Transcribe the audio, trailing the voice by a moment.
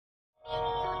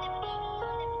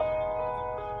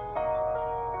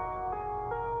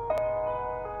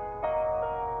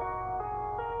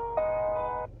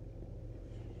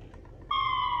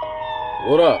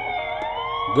What up?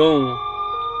 Goon.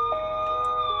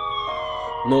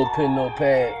 No pen, no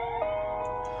pad.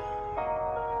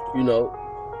 You know,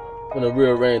 gonna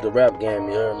rearrange the rap game,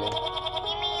 you heard me?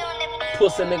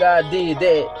 Pussy nigga, I did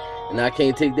that, and I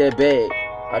can't take that bag.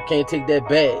 I can't take that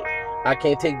bag. I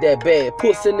can't take that bag.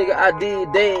 Pussy nigga, I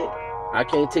did that. I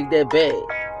can't take that bag.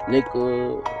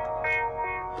 Nigga.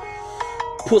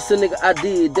 Pussy nigga, I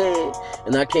did that,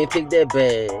 and I can't take that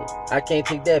bag. I can't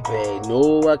take that bag.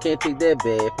 No, I can't take that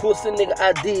bag. Pussy nigga,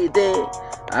 I did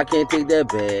that. I can't take that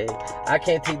bag. I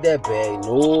can't take that bag.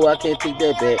 No, I can't take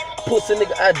that bag. Pussy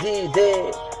nigga, I did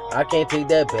that. I can't take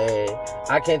that bag.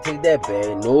 I can't take that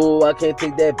bag. No, I can't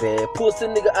take that bag. Pussy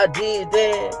nigga, I did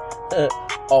that.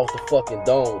 Off the fucking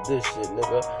dome, this shit,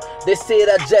 nigga. They said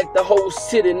I jacked the whole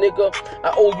city, nigga.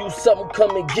 I owe you something,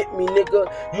 come and get me,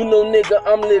 nigga. You know, nigga,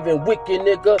 I'm living wicked,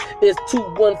 nigga. It's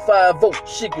 2150,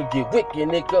 shit could get wicked,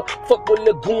 nigga. Fuck with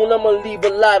Lagoon, I'ma leave a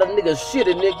lot of niggas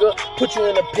shitty, nigga. Put you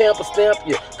in a pamper stamp,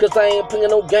 yeah, cause I ain't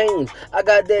playing no games. I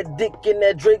got that dick in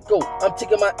that Draco, I'm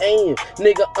taking my aim.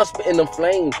 Nigga, I'm spitting them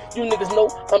flames. You niggas know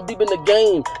I'm deep in the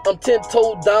game. I'm 10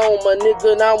 toes down, my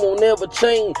nigga, and I won't never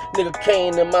change. Nigga,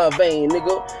 cane in my vein,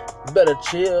 nigga. Better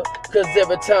chill, cause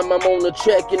every time I'm on the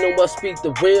track, you know I speak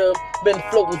the real. Been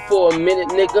floating for a minute,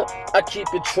 nigga, I keep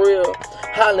it trill.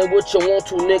 Hollin' what you want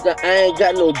to, nigga, I ain't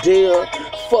got no deal.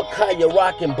 Fuck how you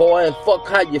rockin', boy, and fuck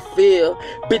how you feel.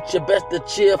 Bitch, you best to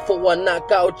chill before I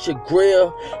knock out your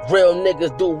grill. Real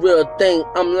niggas do real thing,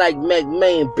 I'm like Mac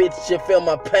Main. Bitch, you feel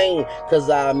my pain, cause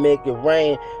I make it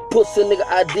rain. Pussy nigga,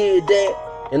 I did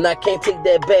that, and I can't take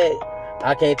that back.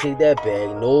 I can't take that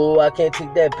bag. No, I can't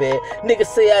take that bag. Niggas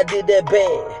say I did that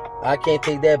bag. I can't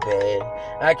take that bag.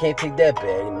 I can't take that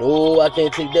bag. No, I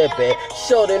can't take that bag.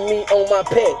 Shorty me on my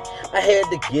pack. I had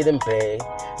to get him back.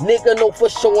 Nigga know for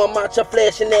sure I'm out here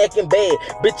flashing, acting bad.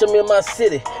 Bitch, I'm in my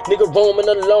city. Nigga roaming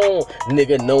alone.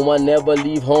 Nigga know I never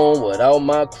leave home without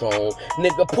my chrome.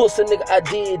 Nigga pussy, nigga, I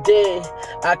did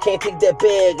that. I can't take that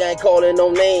bag. I ain't calling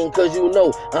no name, cause you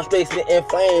know I'm spacing in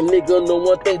flame. Nigga know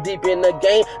one thing deep in the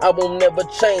game, I won't never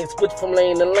change. Switch from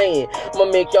lane to lane. I'ma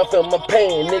make y'all feel my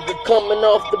pain. Nigga coming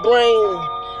off the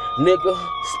brain. Nigga,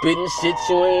 spitting shit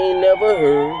you ain't never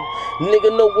heard.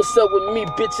 Nigga know what's up with me,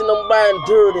 bitch, and I'm riding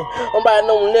dirty. I'm riding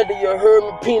on leather, you heard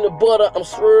me, peanut butter, I'm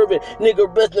swerving.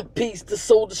 Nigga, rest in peace to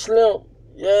Soulja Slim.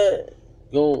 Yeah,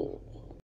 go.